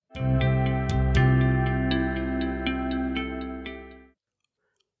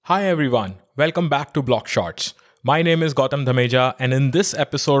Hi everyone, welcome back to Block Shots. My name is Gautam Dhameja, and in this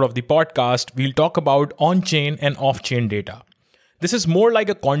episode of the podcast, we'll talk about on-chain and off-chain data. This is more like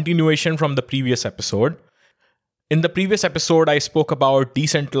a continuation from the previous episode. In the previous episode, I spoke about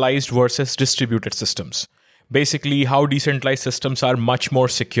decentralized versus distributed systems. Basically, how decentralized systems are much more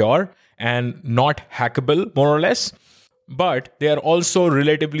secure and not hackable, more or less, but they are also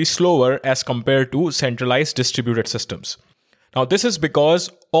relatively slower as compared to centralized distributed systems. Now, this is because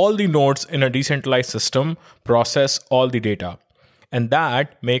all the nodes in a decentralized system process all the data. And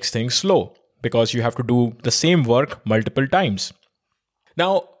that makes things slow because you have to do the same work multiple times.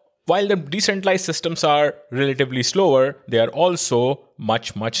 Now, while the decentralized systems are relatively slower, they are also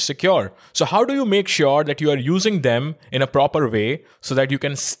much secure. So how do you make sure that you are using them in a proper way so that you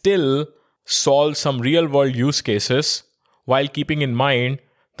can still solve some real world use cases while keeping in mind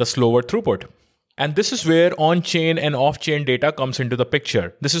the slower throughput? And this is where on-chain and off-chain data comes into the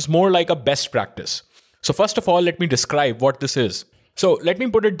picture. This is more like a best practice. So first of all, let me describe what this is. So let me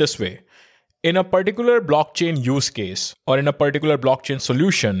put it this way. In a particular blockchain use case or in a particular blockchain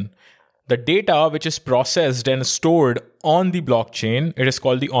solution, the data which is processed and stored on the blockchain, it is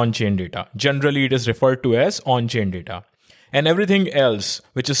called the on-chain data. Generally, it is referred to as on-chain data. And everything else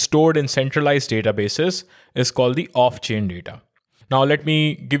which is stored in centralized databases is called the off-chain data. Now, let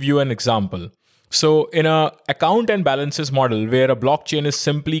me give you an example. So in a account and balances model where a blockchain is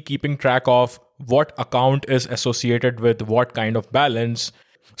simply keeping track of what account is associated with what kind of balance.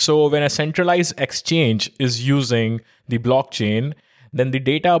 So when a centralized exchange is using the blockchain, then the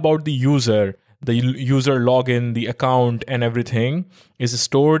data about the user login, the account and everything is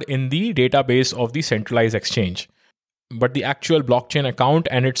stored in the database of the centralized exchange. But the actual blockchain account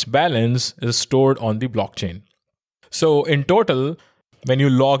and its balance is stored on the blockchain. So in total, when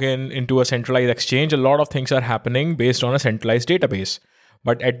you log into a centralized exchange, a lot of things are happening based on a centralized database.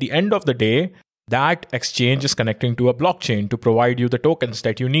 But at the end of the day, that exchange is connecting to a blockchain to provide you the tokens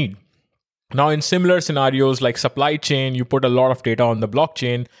that you need. Now, in similar scenarios like supply chain, you put a lot of data on the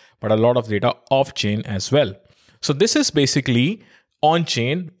blockchain, but a lot of data off-chain as well. So this is basically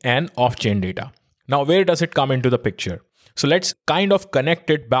on-chain and off-chain data. Now, where does it come into the picture? So let's kind of connect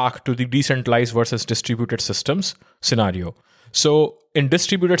it back to the decentralized versus distributed systems scenario. So in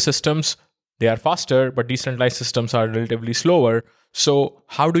distributed systems, they are faster, but decentralized systems are relatively slower. So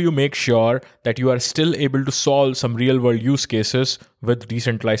how do you make sure that you are still able to solve some real world use cases with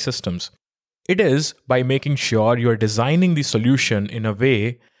decentralized systems? It is by making sure you are designing the solution in a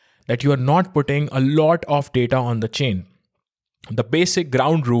way that you are not putting a lot of data on the chain. The basic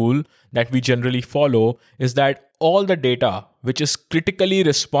ground rule that we generally follow is that all the data which is critically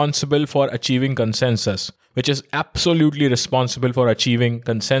responsible for achieving consensus, which is absolutely responsible for achieving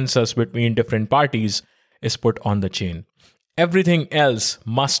consensus between different parties, is put on the chain. Everything else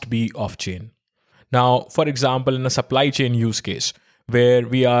must be off-chain. Now, for example, in a supply chain use case, where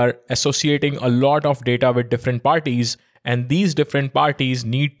we are associating a lot of data with different parties, and these different parties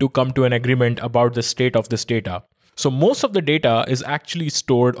need to come to an agreement about the state of this data. So most of the data is actually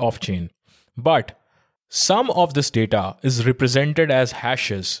stored off-chain. But some of this data is represented as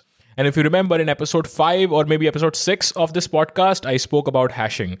hashes. And if you remember in episode 5 or maybe episode 6 of this podcast, I spoke about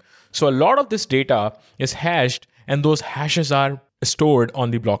hashing. So a lot of this data is hashed and those hashes are stored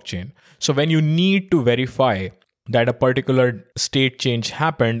on the blockchain. So when you need to verify that a particular state change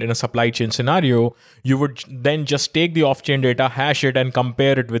happened in a supply chain scenario, you would then just take the off-chain data, hash it and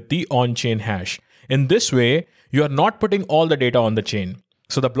compare it with the on-chain hash. In this way, you are not putting all the data on the chain.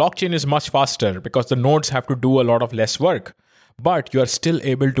 So the blockchain is much faster because the nodes have to do a lot of less work. But you are still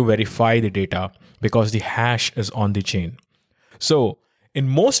able to verify the data because the hash is on the chain. So in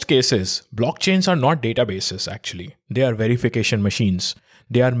most cases, blockchains are not databases actually. They are verification machines.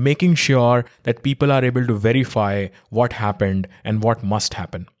 They are making sure that people are able to verify what happened and what must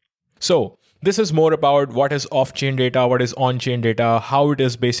happen. So this is more about what is off-chain data, what is on-chain data, how it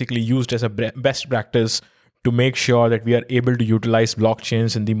is basically used as a best practice to make sure that we are able to utilize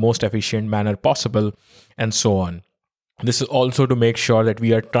blockchains in the most efficient manner possible, and so on. This is also to make sure that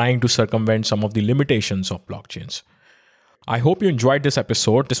we are trying to circumvent some of the limitations of blockchains. I hope you enjoyed this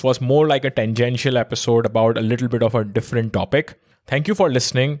episode. This was more like a tangential episode about a little bit of a different topic. Thank you for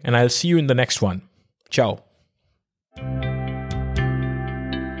listening, and I'll see you in the next one. Ciao.